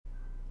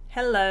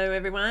Hello,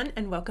 everyone,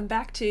 and welcome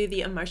back to the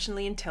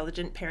Emotionally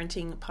Intelligent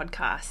Parenting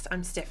Podcast.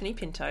 I'm Stephanie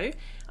Pinto.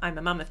 I'm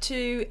a mum of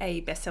two,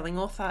 a best-selling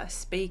author, a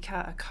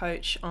speaker, a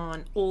coach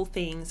on all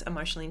things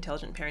emotionally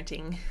intelligent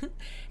parenting.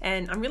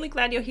 And I'm really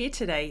glad you're here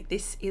today.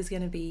 This is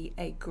going to be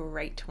a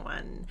great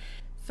one.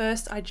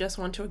 First, I just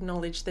want to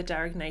acknowledge the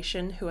Darug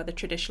Nation, who are the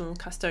traditional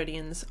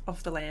custodians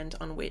of the land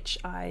on which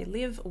I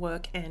live,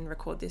 work, and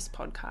record this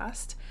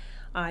podcast.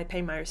 I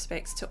pay my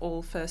respects to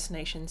all First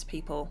Nations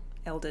people,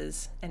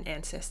 elders and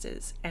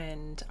ancestors,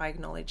 and I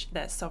acknowledge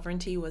that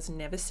sovereignty was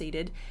never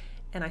ceded,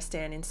 and I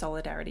stand in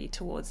solidarity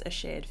towards a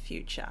shared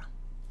future.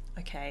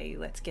 Okay,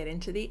 let's get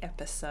into the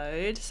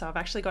episode. So I've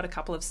actually got a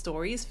couple of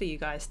stories for you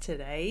guys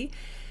today.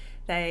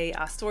 They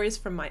are stories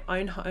from my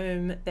own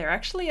home. They're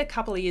actually a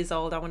couple of years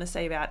old. I want to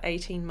say about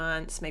 18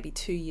 months, maybe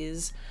 2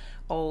 years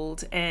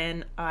old,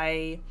 and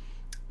I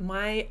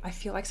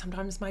feel like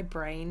sometimes my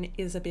brain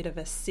is a bit of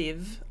a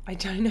sieve. I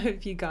don't know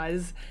if you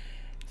guys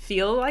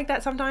feel like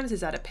that sometimes.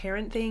 Is that a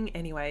parent thing?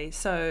 Anyway,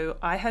 so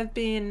I have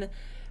been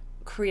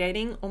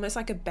creating almost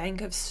like a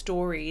bank of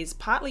stories,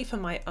 partly for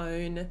my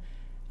own,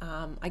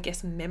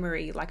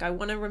 memory. Like I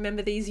want to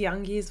remember these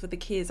young years with the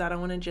kids. I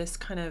don't want to just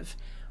kind of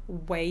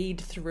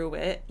wade through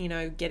it,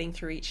 getting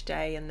through each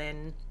day and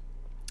then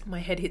my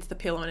head hits the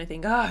pillow and I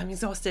think, I'm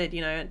exhausted,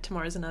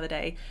 tomorrow's another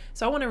day.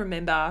 So I want to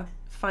remember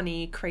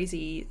funny,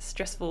 crazy,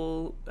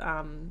 stressful,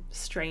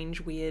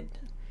 strange, weird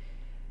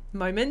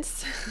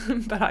moments.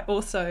 But I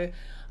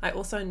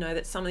also know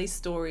that some of these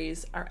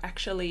stories are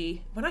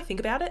actually, when I think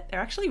about it, they're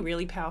actually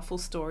really powerful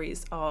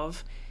stories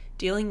of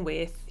dealing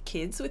with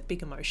kids with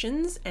big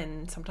emotions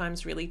and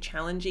sometimes really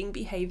challenging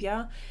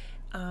behavior,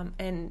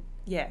 and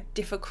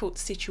difficult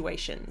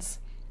situations.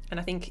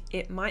 And I think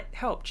it might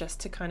help just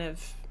to kind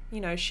of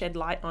shed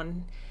light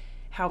on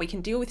how we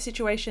can deal with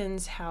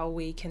situations, how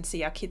we can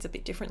see our kids a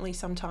bit differently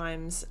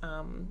sometimes.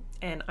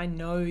 And I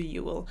know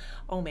you will,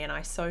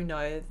 I so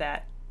know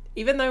that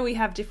even though we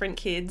have different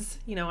kids,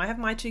 I have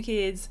my two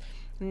kids,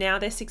 now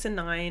they're 6 and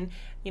 9,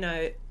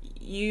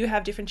 you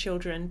have different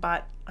children,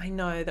 but I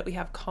know that we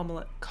have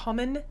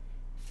common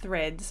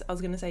threads. I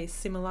was going to say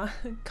similar,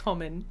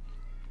 common.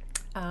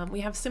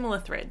 We have similar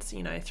threads,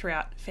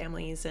 throughout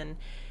families and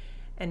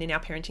in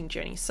our parenting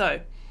journey. So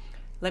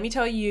let me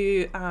tell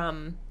you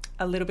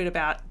a little bit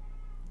about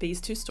these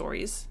two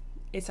stories.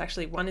 It's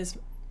actually, one is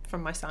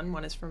from my son,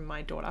 one is from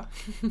my daughter.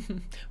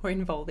 We're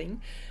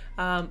involving.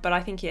 But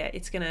I think,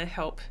 it's going to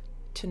help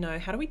to know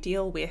how do we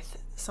deal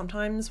with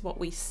sometimes what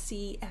we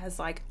see as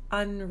like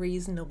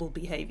unreasonable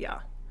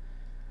behavior,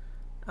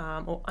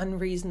 or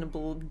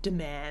unreasonable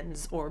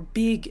demands, or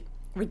big,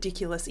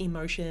 ridiculous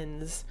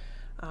emotions,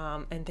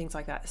 and things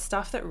like that.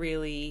 Stuff that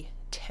really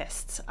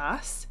tests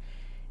us.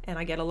 And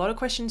I get a lot of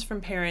questions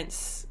from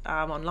parents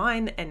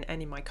online and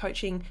in my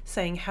coaching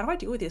saying, how do I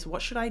deal with this?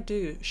 What should I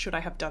do? Should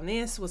I have done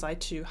this? Was I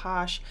too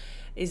harsh?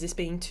 Is this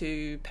being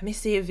too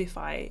permissive if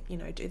I,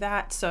 do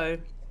that? So,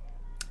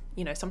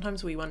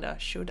 sometimes we wonder,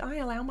 should I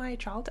allow my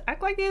child to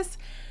act like this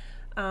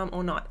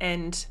or not?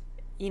 And,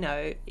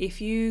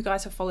 if you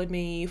guys have followed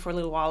me for a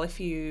little while,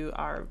 if you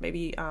are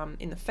maybe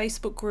in the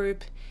Facebook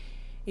group,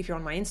 if you're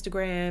on my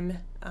Instagram,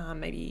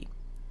 maybe,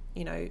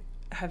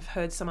 have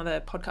heard some of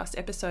the podcast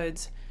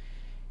episodes,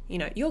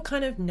 you'll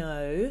kind of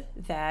know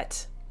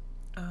that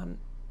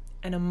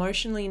an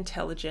emotionally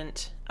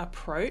intelligent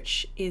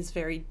approach is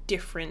very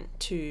different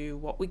to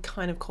what we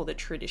kind of call the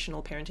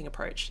traditional parenting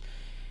approach.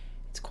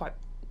 It's quite,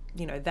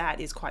 that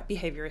is quite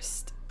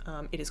behaviorist.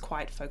 It is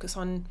quite focused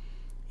on,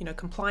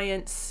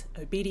 compliance,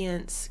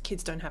 obedience.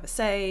 Kids don't have a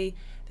say.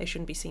 They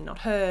shouldn't be seen, not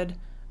heard.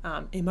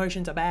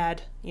 Emotions are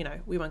bad.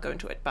 We won't go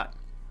into it. But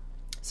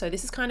so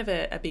this is kind of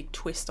a big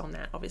twist on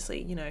that,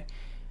 obviously,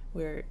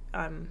 where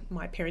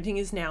my parenting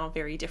is now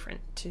very different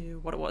to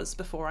what it was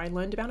before I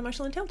learned about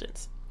emotional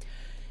intelligence.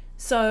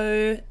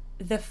 So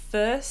the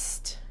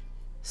first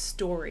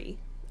story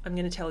I'm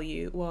going to tell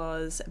you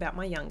was about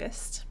my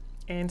youngest.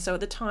 And so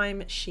at the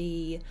time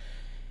she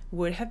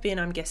would have been,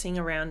 I'm guessing,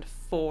 around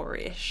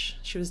 4-ish.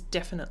 She was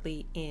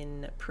definitely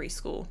in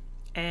preschool.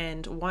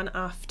 And one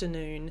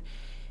afternoon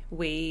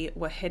we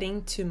were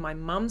heading to my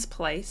mum's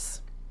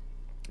place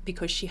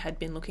because she had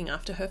been looking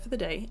after her for the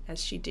day,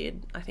 as she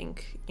did, I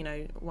think,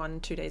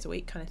 1-2 days a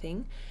week kind of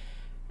thing.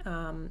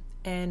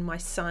 And my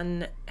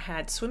son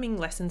had swimming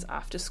lessons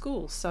after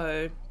school.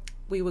 So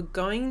we were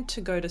going to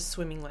go to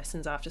swimming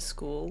lessons after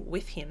school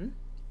with him,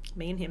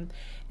 me and him,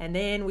 and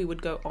then we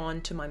would go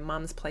on to my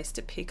mum's place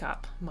to pick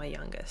up my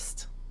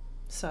youngest.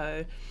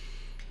 So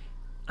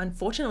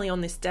unfortunately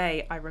on this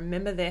day, I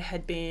remember there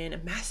had been a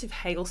massive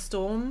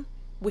hailstorm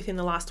within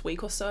the last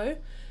week or so,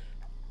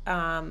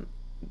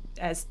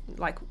 as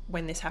like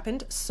when this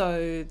happened.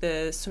 So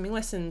the swimming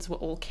lessons were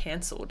all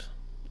cancelled.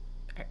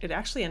 It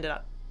actually ended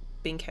up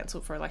being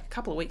cancelled for like a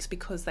couple of weeks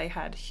because they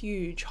had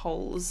huge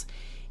holes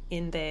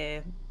in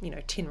their,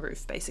 tin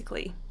roof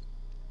basically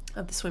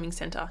of the swimming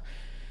centre.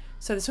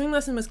 So the swimming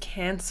lesson was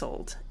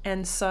cancelled.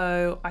 And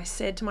so I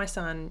said to my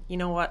son, you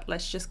know what,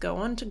 let's just go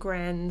on to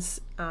Gran's.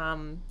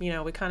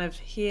 We're kind of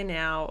here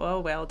now. Oh,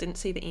 well, didn't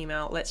see the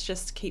email. Let's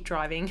just keep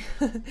driving.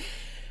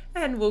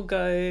 and we'll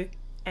go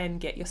and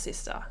get your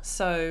sister.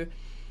 So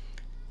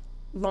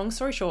long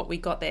story short, we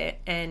got there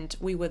and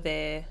we were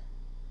there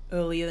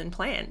earlier than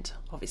planned,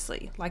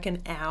 obviously, like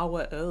an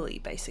hour early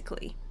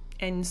basically.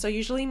 And so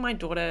usually my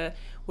daughter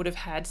would have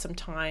had some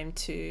time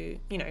to,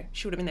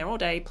 she would have been there all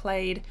day,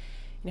 played,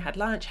 had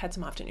lunch, had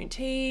some afternoon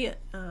tea.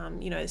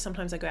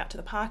 Sometimes I go out to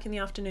the park in the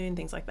afternoon,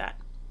 things like that.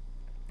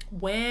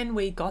 When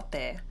we got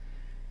there,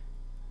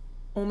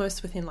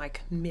 almost within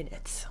like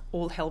minutes,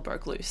 all hell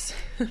broke loose.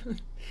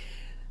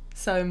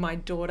 So my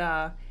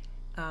daughter,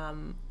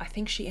 I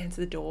think she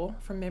answered the door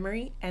from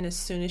memory, and as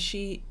soon as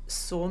she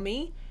saw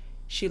me,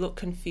 she looked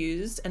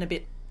confused and a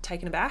bit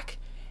taken aback,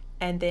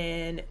 and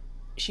then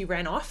she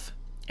ran off.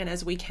 And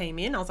as we came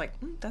in, I was like,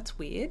 that's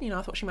weird.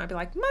 I thought she might be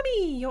like,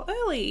 Mummy, you're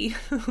early.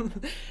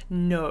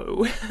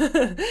 No.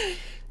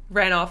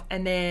 Ran off,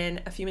 and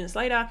then a few minutes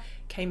later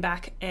came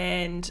back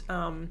and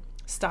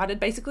started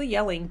basically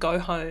yelling, go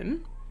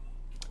home.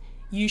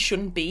 You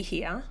shouldn't be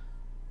here.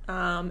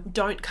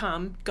 Don't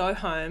come, go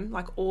home.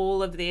 Like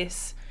all of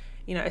this,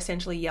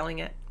 essentially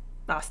yelling at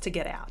us to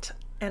get out.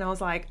 And I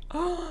was like,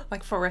 oh,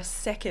 like for a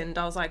second,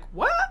 I was like,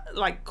 what?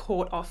 Like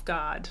caught off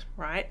guard,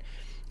 right?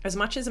 As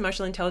much as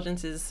emotional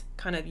intelligence is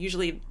kind of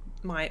usually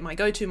my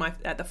go-to,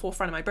 at the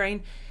forefront of my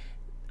brain,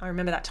 I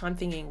remember that time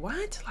thinking,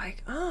 what?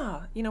 Like,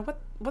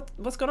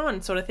 what's going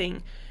on, sort of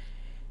thing.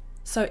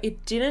 So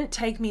it didn't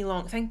take me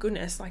long. Thank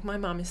goodness. Like my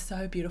mum is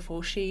so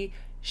beautiful.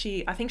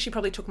 I think she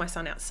probably took my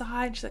son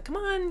outside. She's like, come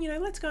on,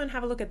 let's go and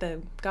have a look at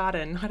the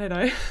garden. I don't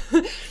know.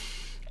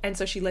 And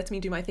so she lets me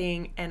do my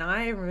thing. And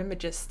I remember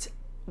just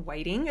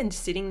waiting and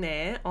sitting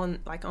there on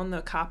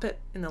the carpet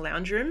in the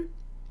lounge room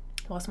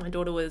whilst my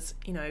daughter was,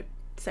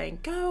 saying,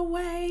 go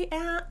away,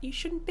 out, you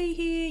shouldn't be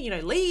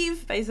here,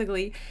 leave,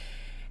 basically.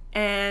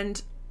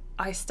 And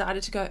I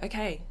started to go,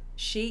 okay,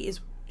 she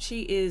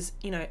is,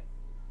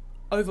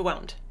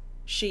 overwhelmed.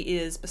 She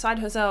is beside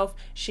herself.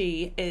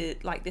 She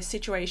is like, this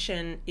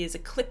situation is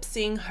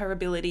eclipsing her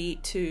ability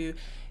to,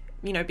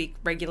 be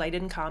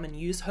regulated and calm and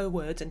use her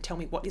words and tell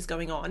me what is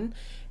going on.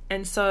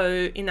 And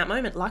so in that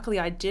moment, luckily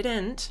I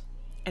didn't,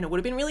 and it would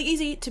have been really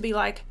easy to be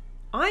like,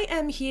 I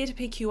am here to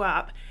pick you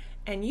up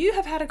and you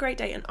have had a great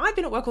day and I've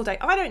been at work all day.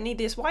 I don't need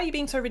this. Why are you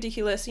being so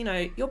ridiculous?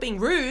 You're being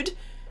rude.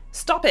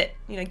 Stop it.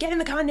 Get in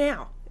the car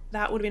now.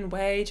 That would have been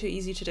way too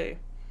easy to do.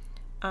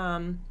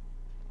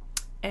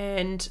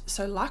 And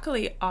so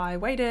luckily I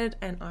waited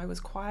and I was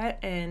quiet,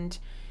 and,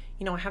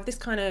 I have this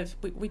kind of,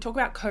 we talk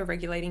about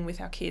co-regulating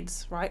with our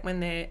kids, right?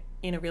 When they're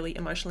in a really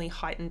emotionally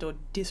heightened or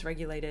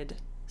dysregulated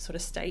sort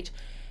of state.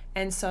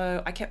 And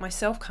so I kept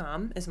myself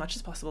calm as much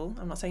as possible.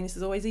 I'm not saying this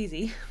is always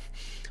easy,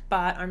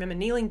 but I remember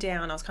kneeling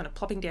down. I was kind of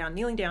plopping down,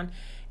 kneeling down,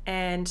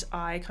 and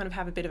I kind of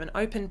have a bit of an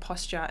open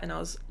posture, and I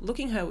was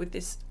looking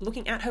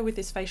at her with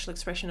this facial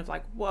expression of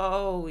like,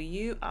 whoa,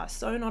 you are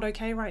so not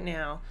okay right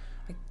now.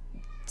 Like,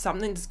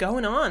 something's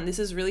going on. This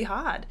is really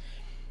hard.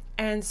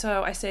 And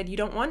so I said,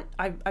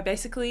 I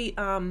basically,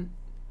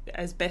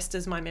 as best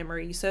as my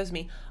memory serves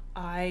me,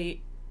 I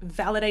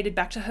validated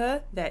back to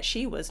her that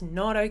she was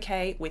not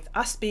okay with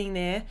us being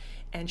there,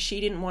 and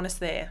she didn't want us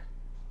there.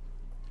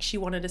 She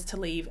wanted us to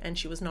leave, and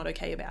she was not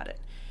okay about it.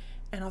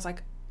 And I was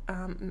like,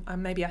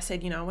 maybe I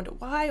said, I wonder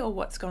why or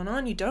what's going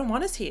on. You don't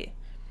want us here.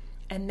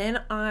 And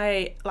then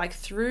I, like,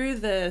 through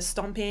the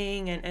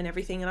stomping and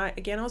everything, and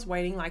I was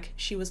waiting, like,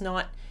 she was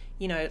not,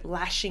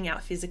 lashing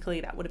out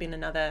physically. That would have been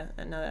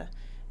another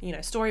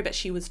story, but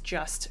she was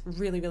just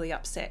really, really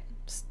upset,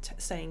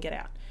 saying get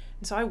out.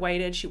 And so I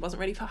waited. She wasn't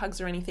ready for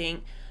hugs or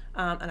anything.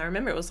 And I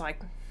remember it was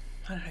like,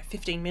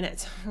 15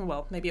 minutes.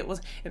 Well, maybe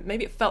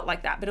it felt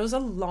like that, but it was a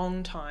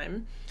long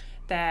time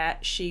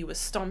that she was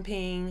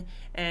stomping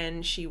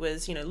and she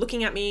was,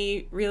 looking at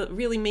me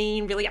really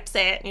mean, really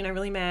upset,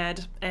 really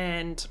mad.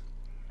 And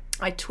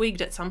I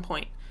twigged at some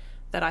point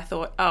that I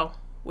thought, oh,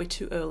 we're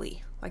too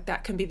early. Like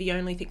that can be the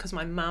only thing, because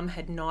my mum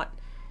had not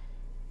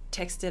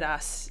texted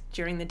us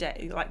during the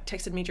day, like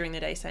texted me during the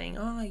day saying,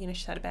 oh,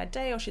 she's had a bad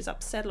day or she's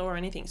upset or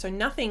anything. So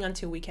nothing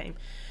until we came.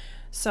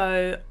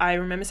 So I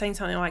remember saying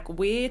something like,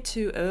 we're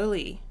too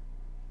early.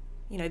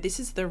 This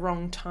is the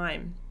wrong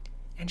time.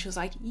 And she was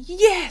like,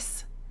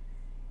 yes,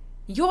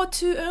 you're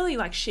too early.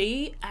 Like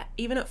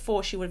even at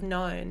 4, she would have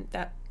known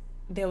that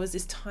there was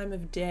this time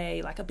of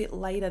day, like a bit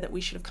later, that we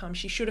should have come.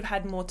 She should have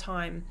had more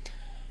time.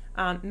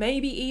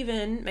 Maybe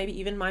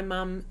even my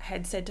mum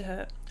had said to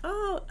her,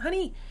 oh,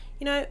 honey,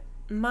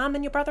 Mum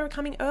and your brother are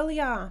coming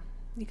earlier.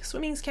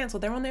 Swimming's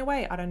cancelled. They're on their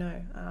way. I don't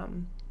know.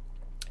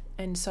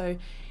 And so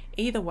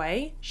either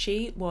way,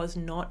 she was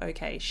not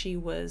okay. She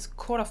was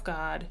caught off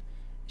guard.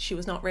 She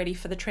was not ready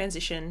for the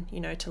transition,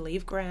 to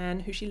leave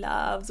Gran, who she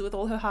loves with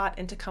all her heart,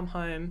 and to come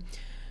home.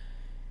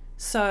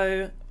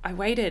 So I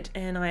waited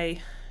and I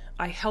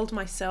held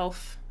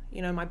myself,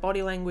 my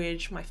body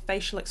language, my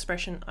facial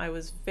expression. I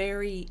was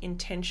very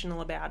intentional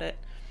about it.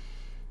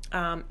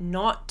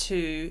 Not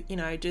to,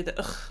 do the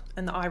ugh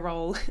and the eye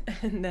roll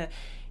and the,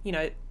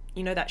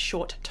 that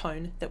short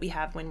tone that we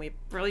have when we're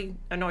really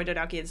annoyed at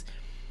our kids.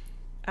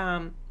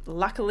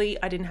 Luckily,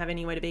 I didn't have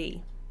anywhere to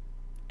be.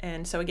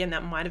 And so again,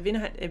 that might have been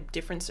a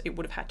difference. It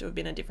would have had to have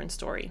been a different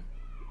story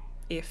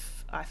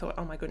if I thought,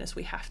 oh my goodness,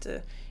 we have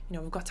to,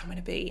 we've got somewhere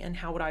to be, and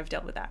how would I have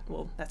dealt with that?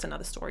 Well, that's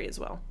another story as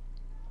well,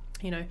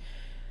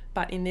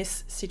 But in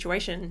this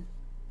situation,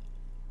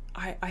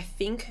 I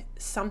think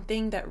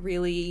something that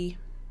really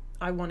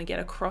I want to get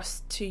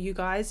across to you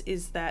guys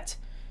is that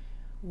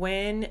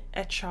when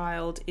a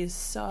child is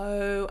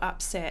so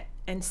upset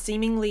and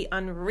seemingly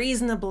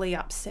unreasonably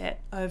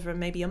upset over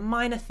maybe a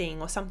minor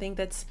thing or something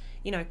that's,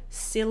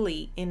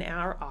 silly in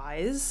our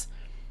eyes,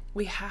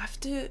 we have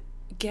to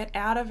get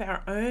out of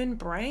our own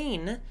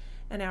brain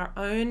and our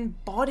own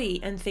body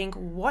and think,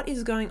 what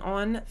is going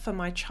on for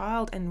my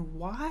child and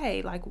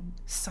why? Like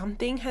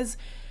something has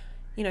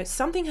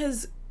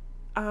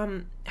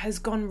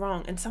gone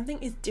wrong, and something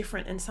is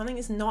different, and something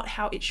is not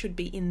how it should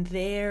be in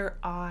their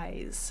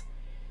eyes.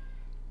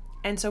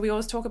 And so we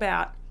always talk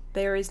about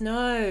there is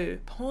no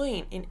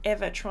point in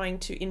ever trying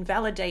to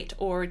invalidate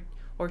or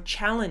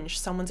challenge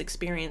someone's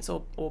experience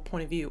or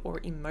point of view or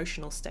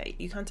emotional state.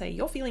 You can't say,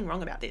 you're feeling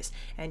wrong about this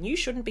and you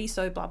shouldn't be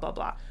so blah, blah,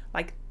 blah.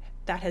 Like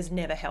that has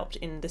never helped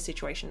in the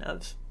situation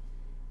of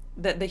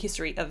the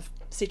history of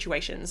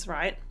situations,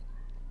 right?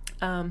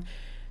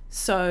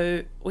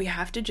 So we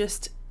have to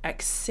just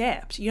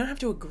accept. You don't have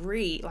to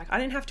agree. Like I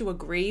didn't have to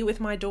agree with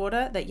my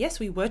daughter that yes,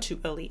 we were too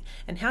early,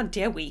 and how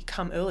dare we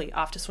come early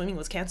after swimming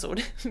was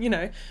cancelled,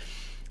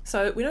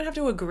 So we don't have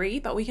to agree,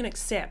 but we can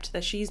accept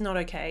that she's not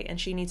okay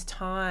and she needs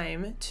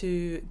time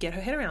to get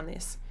her head around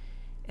this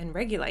and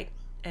regulate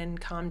and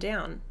calm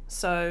down.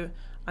 So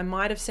I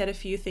might have said a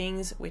few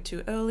things, we're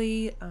too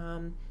early,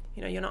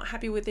 you're not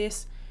happy with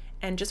this,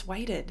 and just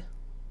waited.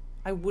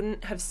 I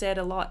wouldn't have said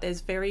a lot.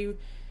 There's very,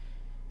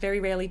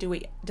 very rarely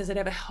does it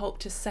ever help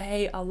to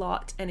say a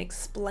lot and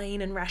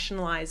explain and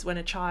rationalize when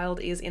a child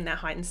is in that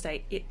heightened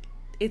state.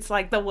 It's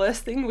like the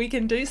worst thing we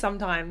can do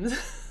sometimes.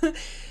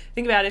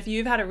 Think about it, if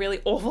you've had a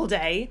really awful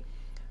day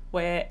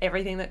where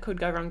everything that could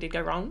go wrong did go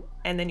wrong,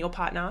 and then your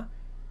partner,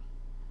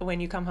 when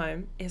you come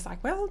home, is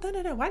like, well,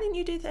 no, why didn't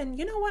you do that? And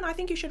you know what, I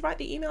think you should write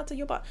the email to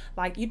your boss.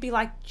 Like, you'd be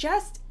like,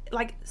 just,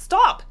 like,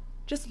 stop.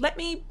 Just let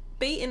me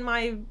be in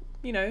my,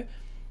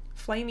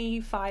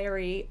 flamey,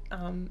 fiery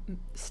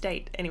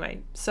state. Anyway,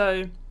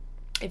 so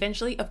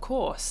eventually, of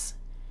course,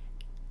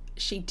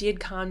 she did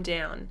calm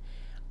down.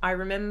 I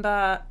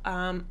remember,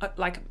 kind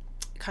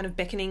of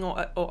beckoning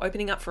or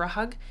opening up for a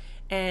hug.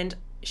 And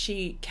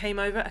she came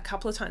over a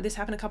couple of times. This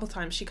happened a couple of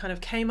times. She kind of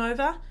came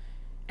over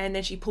and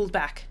then she pulled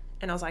back.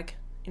 And I was like,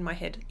 in my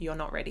head, you're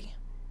not ready.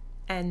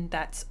 And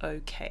that's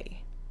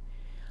okay.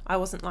 I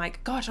wasn't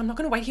like, gosh, I'm not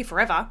going to wait here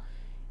forever.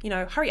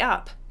 Hurry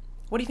up.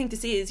 What do you think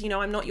this is?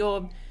 I'm not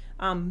your,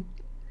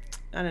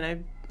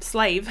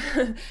 slave.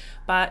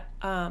 But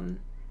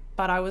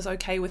I was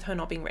okay with her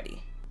not being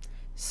ready.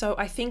 So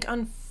I think,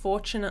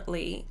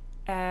 unfortunately,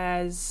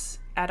 as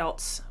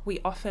adults, we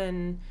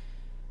often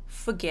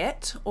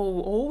forget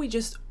or we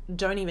just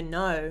don't even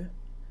know.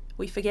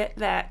 We forget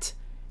that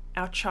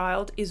our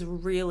child is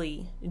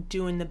really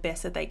doing the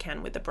best that they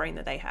can with the brain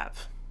that they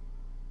have.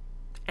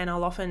 And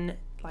I'll often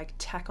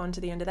tack on to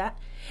the end of that,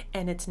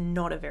 and it's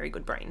not a very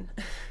good brain.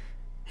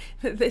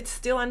 It's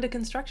still under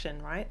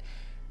construction, right?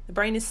 The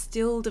brain is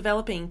still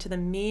developing to the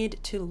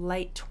mid to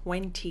late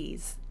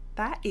 20s.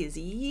 That is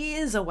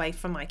years away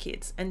from my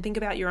kids. And think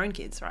about your own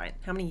kids, right?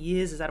 How many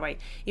years is that away?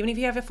 Even if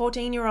you have a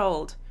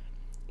 14-year-old,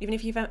 even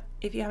if you have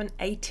an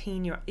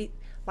 18-year-old,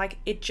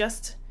 it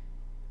just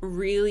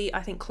really,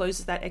 I think,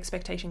 closes that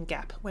expectation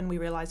gap when we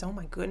realize, oh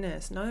my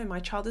goodness, no, my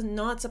child is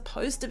not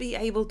supposed to be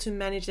able to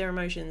manage their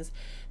emotions.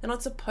 They're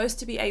not supposed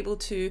to be able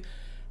to,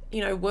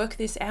 work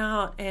this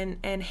out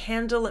and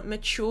handle it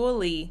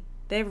maturely.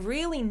 They're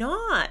really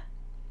not.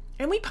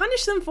 And we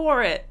punish them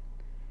for it.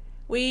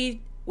 We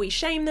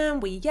shame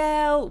them, we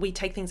yell, we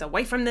take things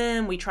away from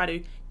them, we try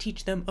to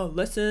teach them a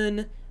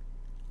lesson.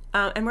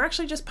 And we're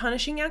actually just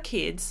punishing our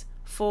kids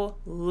for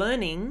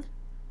learning,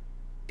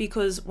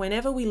 because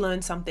whenever we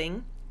learn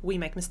something, we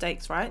make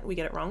mistakes, right? We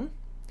get it wrong.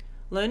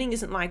 Learning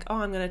isn't like, oh,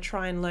 I'm going to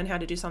try and learn how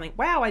to do something.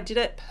 Wow, I did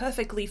it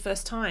perfectly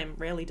first time.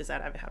 Rarely does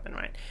that ever happen,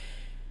 right?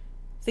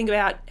 Think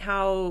about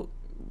how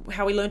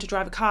we learn to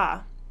drive a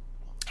car,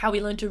 how we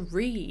learn to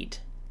read,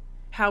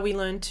 how we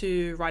learn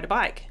to ride a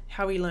bike,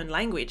 how we learn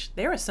language.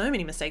 There are so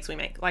many mistakes we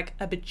make, like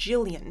a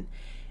bajillion.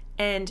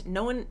 And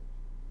no one,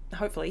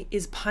 hopefully,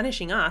 is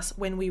punishing us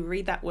when we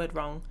read that word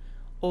wrong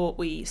or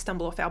we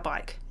stumble off our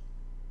bike,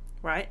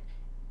 right?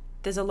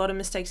 There's a lot of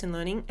mistakes in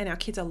learning, and our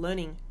kids are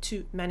learning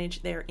to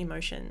manage their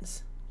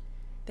emotions.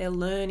 They're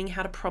learning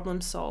how to problem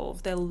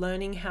solve. They're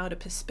learning how to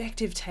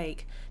perspective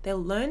take. They're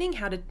learning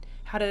how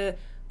to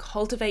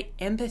cultivate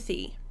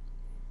empathy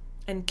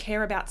and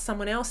care about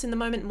someone else in the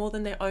moment more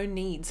than their own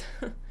needs.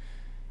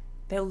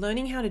 They're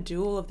learning how to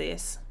do all of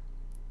this,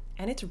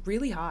 and it's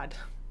really hard.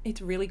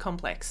 It's really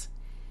complex,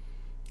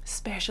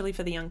 especially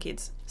for the young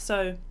kids.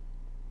 So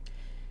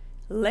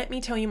let me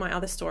tell you my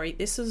other story.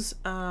 This was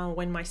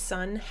when my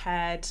son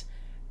had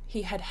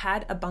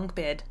a bunk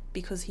bed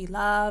because he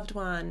loved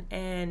one,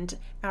 and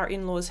our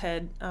in-laws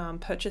had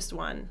purchased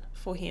one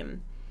for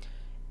him.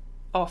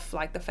 off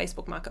like the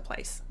Facebook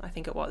Marketplace, I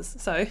think it was.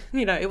 So,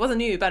 you know, it wasn't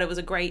new, but it was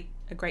a great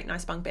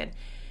nice bunk bed.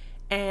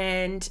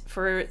 And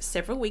for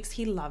several weeks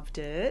he loved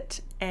it,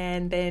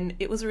 and then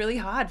it was really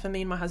hard for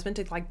me and my husband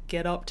to like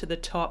get up to the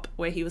top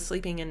where he was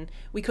sleeping, and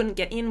we couldn't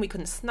get in, we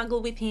couldn't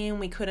snuggle with him,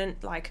 we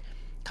couldn't like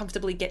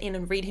comfortably get in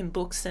and read him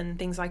books and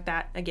things like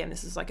that. Again,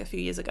 this is like a few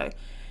years ago.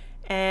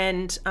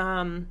 And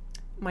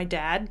my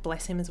dad,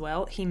 bless him as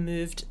well, he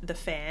moved the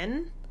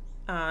fan.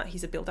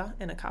 He's a builder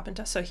and a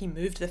carpenter, so he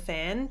moved the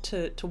fan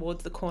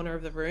towards the corner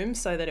of the room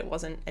so that it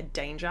wasn't a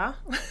danger,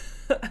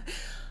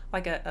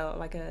 like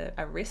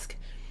a risk.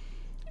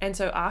 And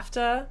so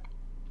after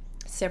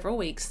several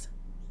weeks,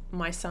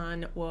 my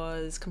son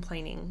was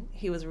complaining.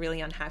 He was really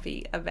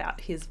unhappy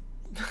about his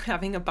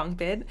having a bunk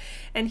bed,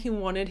 and he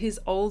wanted his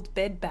old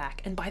bed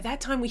back. And by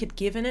that time we had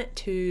given it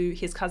to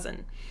his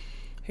cousin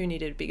who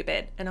needed a bigger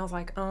bed. And I was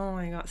like, oh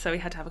my God. So we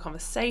had to have a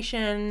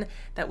conversation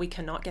that we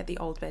cannot get the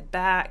old bed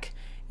back,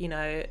 you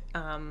know,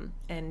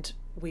 and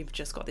we've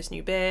just got this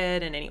new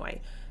bed. And anyway,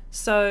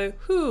 so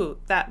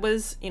that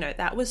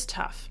was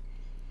tough.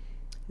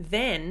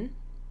 Then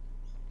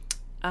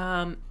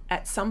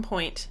at some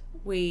point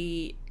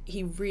he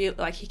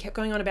kept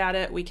going on about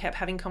it. We kept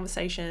having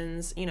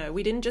conversations. You know,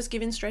 we didn't just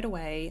give in straight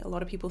away. A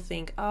lot of people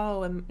think,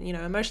 you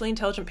know, emotionally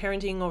intelligent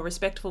parenting or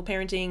respectful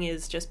parenting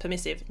is just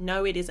permissive.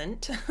 No, it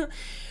isn't.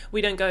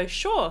 We don't go,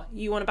 sure,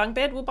 you want a bunk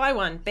bed? We'll buy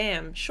one.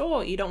 Bam.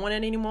 Sure, you don't want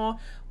it anymore?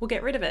 We'll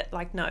get rid of it.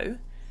 Like, no.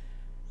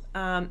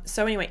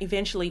 So anyway,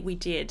 eventually we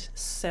did.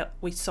 So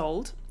we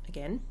sold,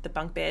 again, the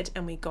bunk bed,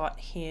 and we got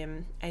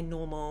him a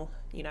normal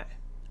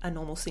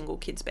single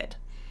kid's bed.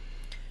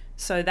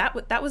 So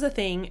that was a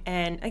thing.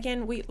 And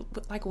again, we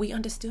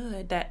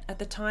understood that at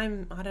the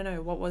time, I don't know,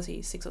 what was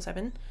he, 6 or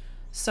 7?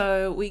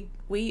 So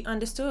we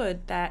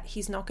understood that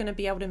he's not going to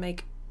be able to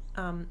make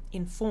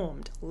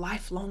informed,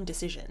 lifelong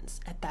decisions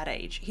at that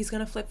age. He's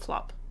going to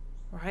flip-flop,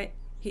 right?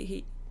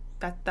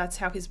 That's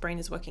how his brain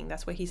is working.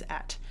 That's where he's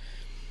at.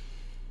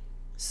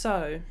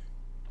 So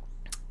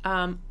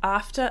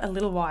after a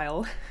little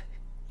while,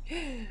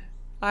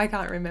 I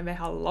can't remember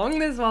how long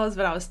this was,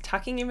 but I was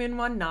tucking him in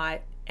one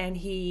night, and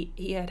he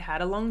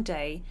had a long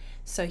day,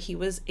 so he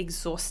was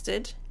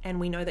exhausted. And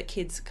we know that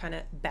kids' kind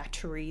of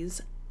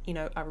batteries, you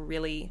know, are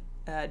really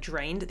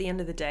drained at the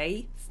end of the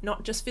day,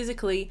 not just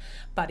physically,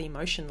 but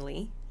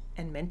emotionally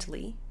and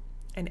mentally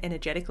and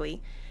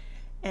energetically.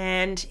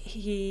 And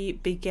he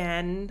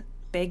began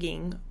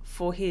begging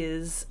for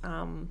his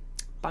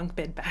bunk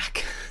bed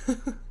back.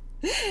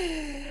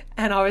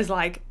 And I was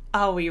like,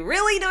 are we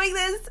really doing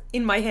this?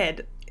 In my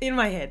head.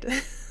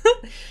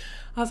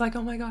 I was like,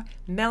 oh my God,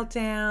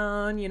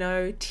 meltdown, you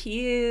know,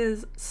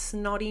 tears,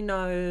 snotty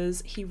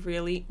nose. He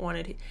really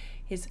wanted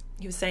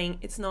he was saying,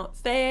 it's not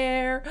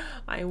fair.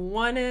 I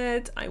want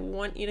it. I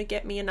want you to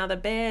get me another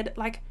bed.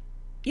 Like,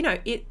 you know,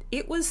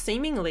 it was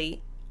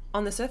seemingly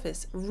on the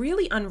surface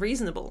really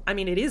unreasonable. I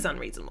mean, it is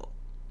unreasonable.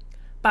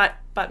 But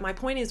my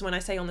point is, when I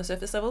say on the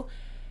surface level,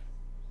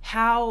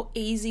 how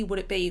easy would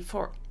it be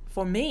for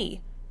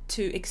me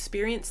to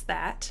experience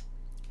that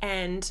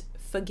and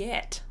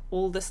forget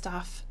all the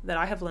stuff that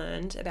I have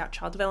learned about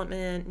child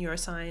development,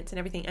 neuroscience, and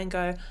everything, and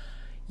go,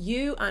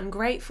 you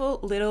ungrateful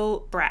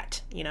little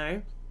brat, you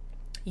know,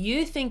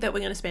 you think that we're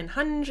going to spend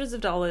hundreds of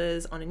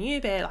dollars on a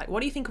new bed? Like, what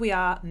do you think we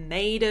are,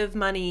 made of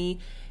money?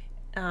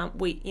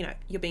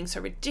 You're being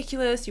so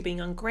ridiculous, you're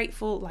being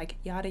ungrateful, like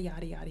yada,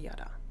 yada, yada,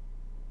 yada.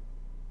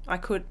 I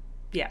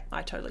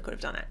totally could have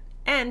done it.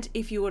 And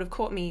if you would have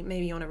caught me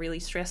maybe on a really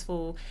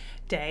stressful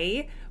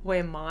day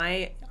where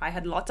I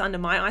had lots under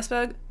my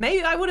iceberg,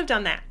 maybe I would have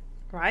done that,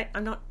 right?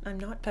 I'm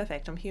not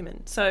perfect, I'm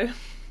human. So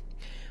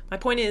my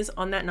point is,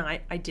 on that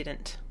night, I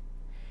didn't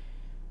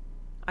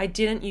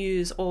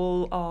use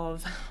all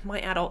of my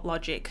adult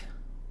logic,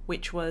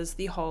 which was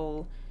the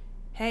whole,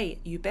 hey,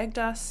 you begged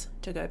us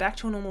to go back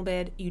to a normal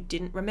bed. You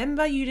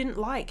didn't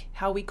like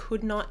how we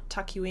could not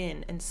tuck you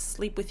in and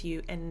sleep with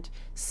you and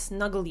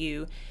snuggle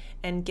you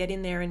and get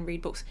in there and read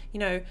books. You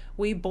know,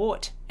 we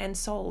bought and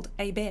sold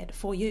a bed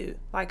for you.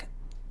 Like,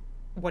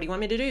 what do you want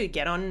me to do?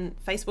 Get on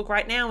Facebook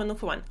right now and look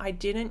for one. I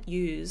didn't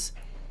use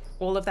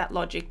all of that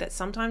logic that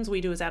sometimes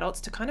we do as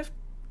adults to kind of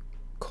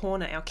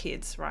corner our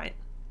kids, right?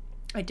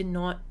 I did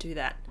not do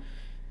that.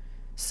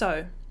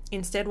 So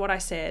instead, what I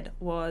said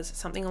was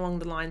something along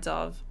the lines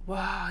of,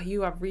 wow,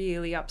 you are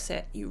really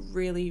upset. You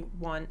really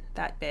want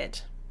that bed,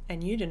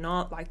 and you do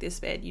not like this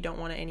bed. You don't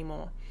want it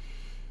anymore.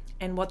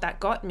 And what that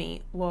got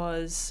me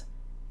was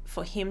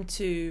for him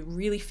to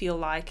really feel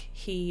like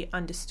I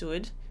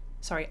understood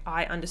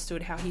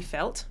how he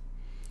felt.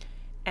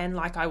 And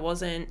like, I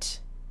wasn't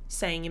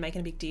saying you're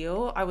making a big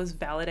deal. I was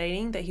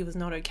validating that he was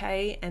not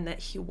okay, and that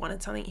he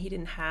wanted something he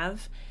didn't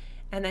have,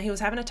 and that he was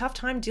having a tough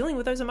time dealing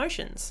with those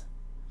emotions.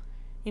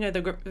 You know,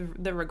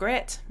 the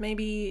regret,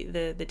 maybe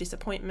the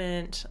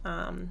disappointment,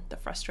 the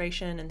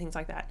frustration, and things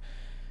like that.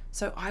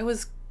 So I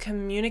was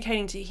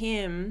communicating to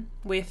him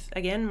with,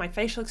 again, my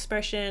facial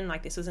expression,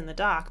 like this was in the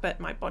dark, but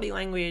my body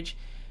language,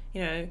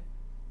 you know,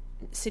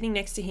 sitting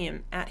next to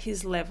him at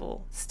his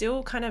level,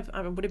 still kind of,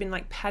 I would have been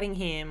like patting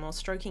him or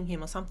stroking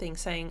him or something,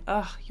 saying,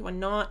 oh, you are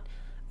not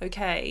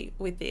okay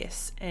with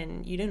this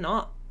and you do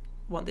not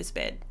want this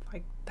bed.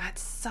 Like, that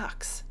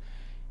sucks,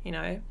 you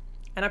know?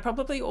 And I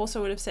probably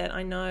also would have said,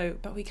 I know,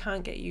 but we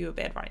can't get you a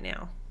bed right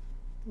now.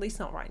 At least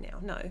not right now.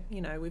 No,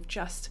 you know, we've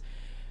just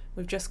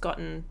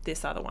gotten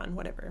this other one,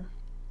 whatever.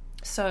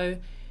 So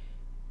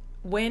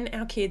when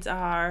our kids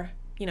are,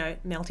 you know,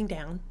 melting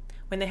down,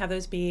 when they have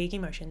those big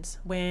emotions,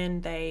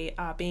 when they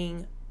are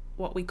being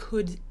what we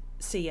could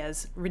see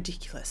as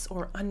ridiculous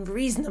or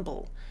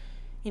unreasonable,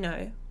 you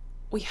know,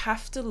 we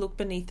have to look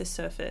beneath the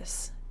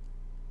surface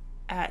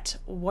at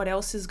what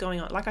else is going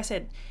on. Like I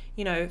said,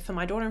 you know, for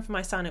my daughter and for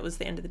my son, it was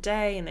the end of the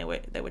day and they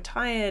were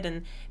tired,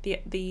 and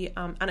the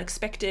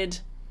unexpected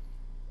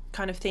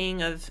kind of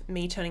thing of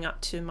me turning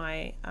up to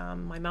my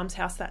mum's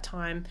house that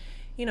time,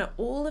 you know,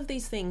 all of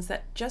these things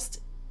that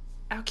just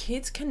our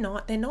kids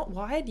they're not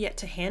wired yet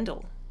to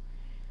handle.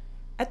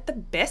 At the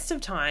best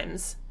of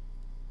times,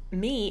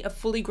 me, a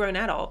fully grown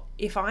adult,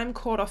 if I'm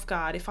caught off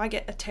guard, if I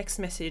get a text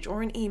message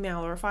or an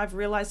email, or if I've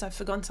realized I've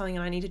forgotten something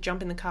and I need to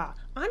jump in the car,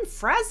 I'm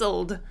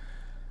frazzled,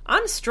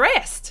 I'm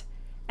stressed,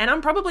 and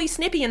I'm probably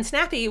snippy and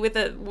snappy with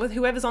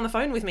whoever's on the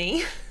phone with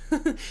me.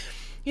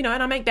 You know,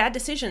 and I make bad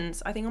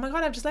decisions. I think, oh my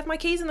God, I've just left my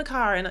keys in the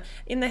car and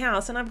in the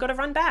house and I've got to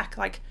run back.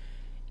 Like,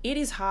 it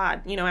is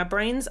hard. You know, our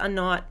brains are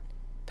not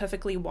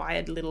perfectly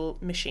wired little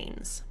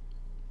machines.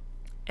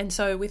 And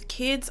so with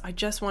kids, I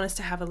just want us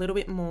to have a little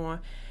bit more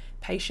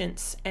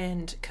patience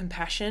and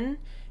compassion,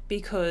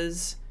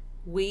 because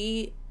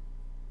we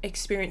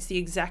experience the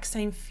exact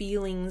same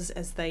feelings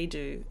as they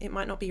do. It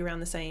might not be around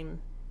the same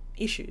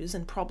issues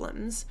and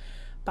problems,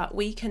 but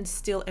we can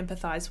still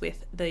empathize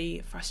with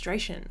the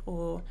frustration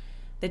or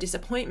the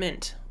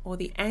disappointment or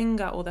the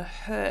anger or the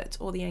hurt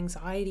or the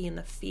anxiety and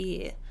the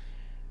fear,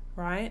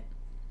 right?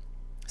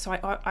 So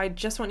I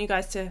just want you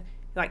guys to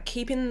like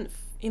keep in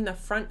the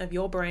front of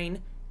your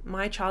brain,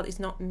 my child is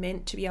not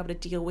meant to be able to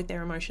deal with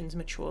their emotions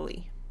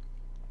maturely.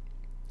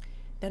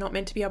 They're not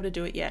meant to be able to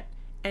do it yet.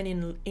 And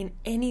in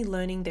any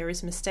learning, there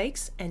is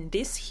mistakes. And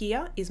this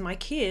here is my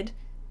kid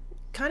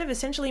kind of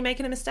essentially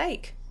making a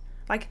mistake.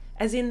 Like,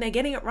 as in they're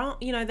getting it wrong.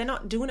 You know, they're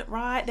not doing it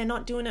right. They're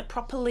not doing it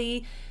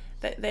properly.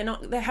 They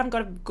haven't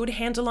got a good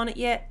handle on it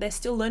yet. They're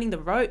still learning the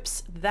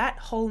ropes. That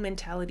whole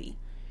mentality.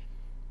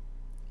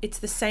 It's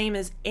the same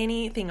as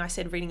anything I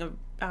said, reading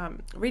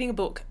a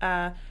book,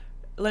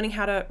 learning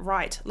how to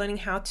write, learning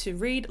how to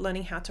read,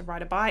 learning how to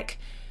ride a bike,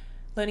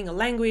 learning a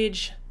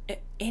language,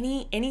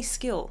 any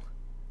skill,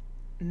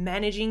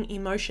 managing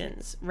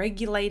emotions,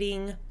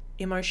 regulating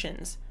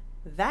emotions.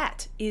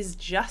 That is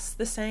just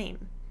the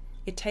same.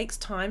 It takes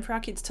time for our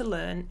kids to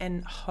learn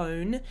and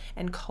hone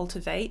and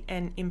cultivate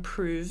and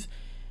improve.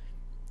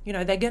 You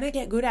know, they're going to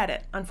get good at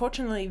it.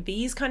 Unfortunately,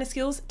 these kind of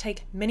skills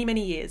take many,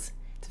 many years.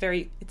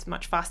 It's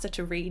much faster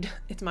to read.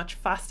 It's much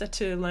faster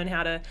to learn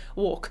how to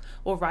walk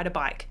or ride a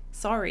bike.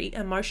 Sorry,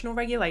 emotional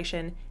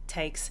regulation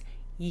takes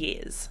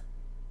years.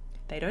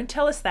 They don't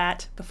tell us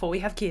that before we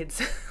have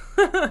kids.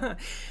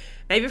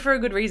 Maybe for a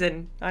good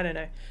reason. I don't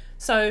know.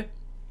 So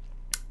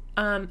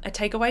a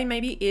takeaway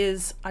maybe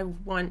is I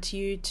want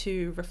you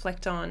to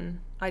reflect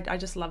on, I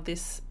just love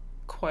this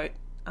quote.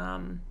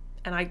 And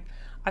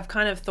I've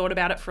kind of thought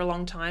about it for a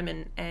long time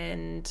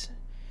and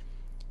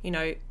you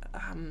know,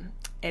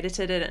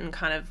 edited it and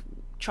kind of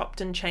chopped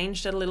and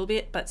changed it a little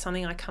bit. But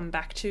something I come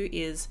back to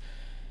is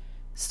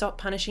stop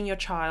punishing your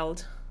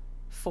child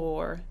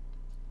for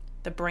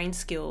the brain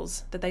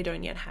skills that they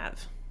don't yet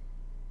have,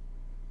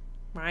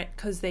 right?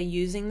 Because they're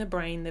using the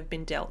brain they've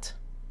been dealt,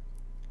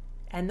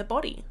 and the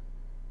body,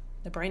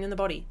 the brain and the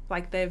body.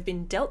 Like, they've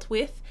been dealt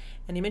with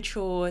an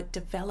immature,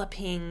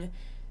 developing,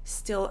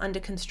 still under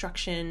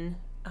construction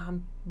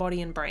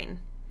body and brain.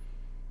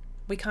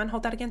 We can't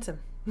hold that against them.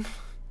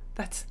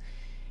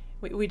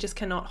 We just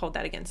cannot hold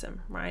that against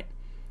them, right?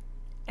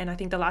 And I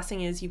think the last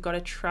thing is you've got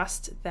to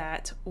trust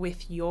that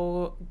with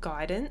your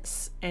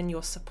guidance and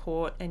your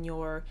support and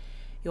your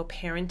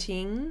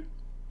parenting,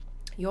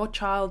 your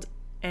child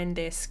and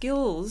their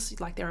skills,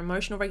 like their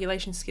emotional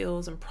regulation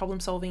skills and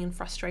problem solving and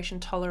frustration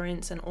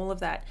tolerance and all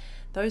of that,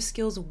 those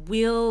skills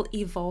will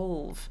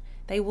evolve.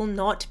 They will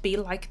not be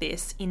like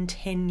this in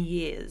 10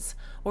 years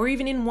or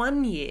even in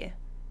 1 year.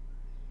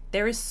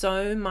 There is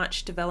so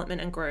much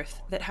development and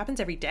growth that happens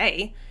every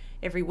day,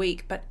 every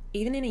week, but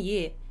even in a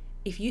year.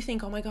 If you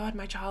think, oh my God,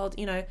 my child,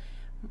 you know,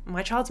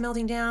 my child's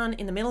melting down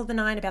in the middle of the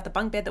night about the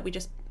bunk bed that we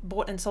just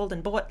bought and sold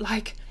and bought,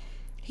 like,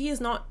 he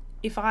is not,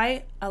 if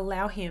I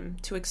allow him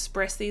to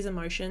express these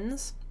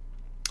emotions,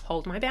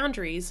 hold my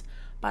boundaries,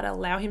 but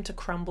allow him to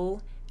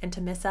crumble and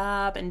to mess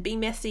up and be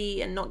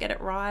messy and not get it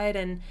right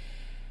and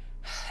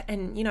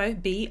you know,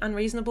 be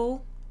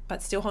unreasonable,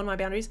 but still hold my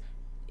boundaries,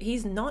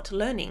 he's not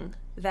learning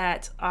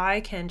that I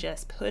can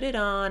just put it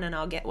on and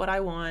I'll get what I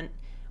want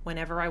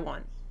whenever I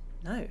want.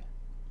 No.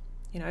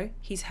 You know,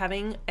 he's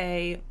having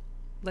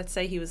let's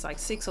say he was like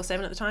 6 or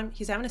 7 at the time,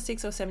 he's having a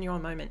 6 or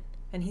 7-year-old moment,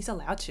 and he's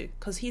allowed to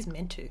because he's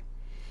meant to.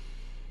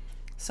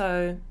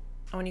 So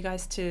I want you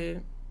guys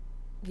to,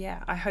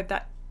 I hope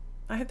that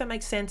I hope that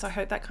makes sense. I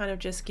hope that kind of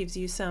just gives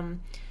you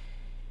some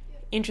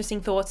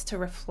interesting thoughts to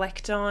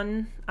reflect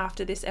on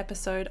after this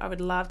episode. I would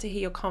love to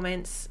hear your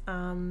comments.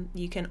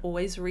 You can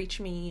always reach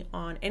me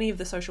on any of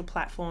the social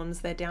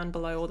platforms. They're down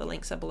below, or the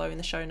links are below in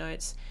the show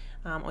notes,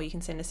 or you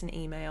can send us an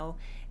email.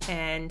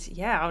 And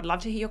yeah, I would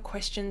love to hear your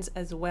questions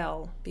as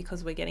well,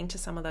 because we're getting to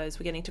some of those.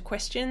 We're getting to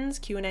questions,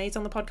 Q&As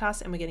on the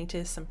podcast, and we're getting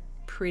to some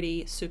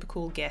pretty super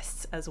cool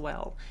guests as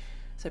well.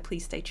 So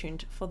please stay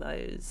tuned for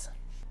those.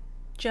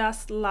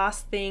 Just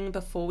last thing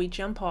before we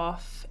jump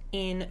off,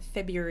 in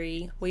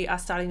February, we are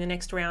starting the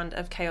next round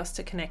of Chaos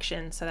to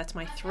Connection. So that's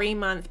my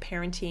 3-month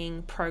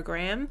parenting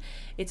program.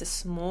 It's a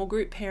small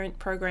group parent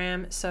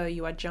program. So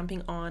you are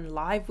jumping on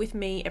live with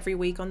me every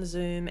week on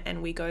Zoom,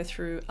 and we go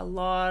through a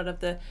lot of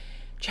the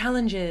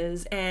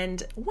challenges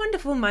and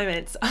wonderful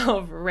moments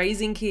of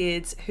raising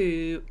kids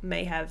who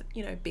may have,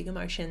 big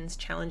emotions,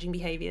 challenging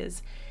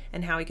behaviors,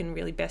 and how we can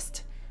really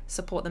best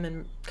support them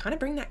and kind of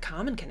bring that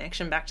calm and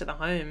connection back to the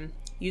home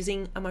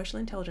using emotional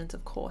intelligence,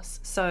 of course.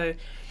 So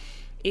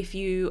if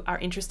you are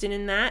interested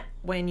in that,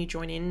 when you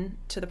join in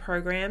to the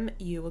program,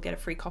 you will get a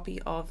free copy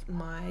of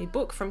my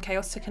book, From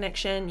Chaos to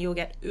Connection. You'll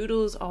get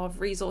oodles of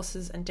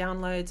resources and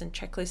downloads and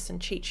checklists and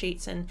cheat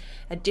sheets and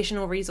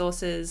additional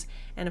resources,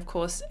 and of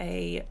course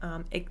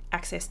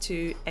access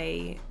to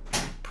a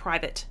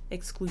private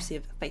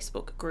exclusive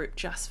Facebook group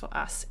just for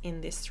us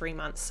in this 3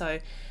 months. So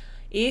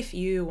if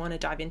you want to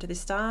dive into this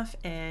stuff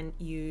and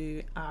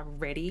you are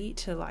ready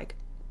to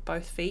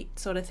both feet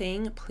sort of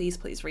thing,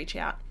 please reach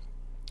out.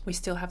 We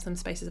still have some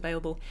spaces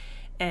available.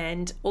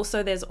 And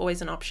also there's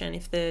always an option,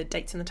 if the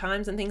dates and the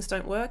times and things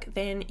don't work,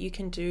 then you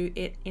can do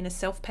it in a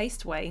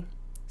self-paced way,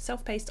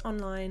 self-paced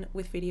online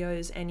with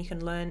videos, and you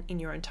can learn in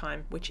your own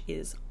time, which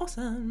is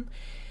awesome.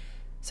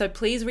 So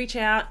please reach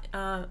out.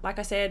 Like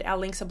I said, our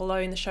links are below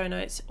in the show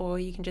notes, or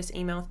you can just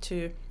email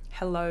to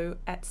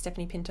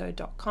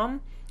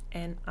hello@stephaniepinto.com,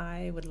 and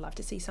I would love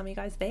to see some of you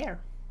guys there.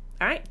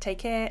 All right, take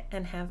care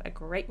and have a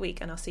great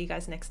week, and I'll see you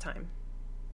guys next time.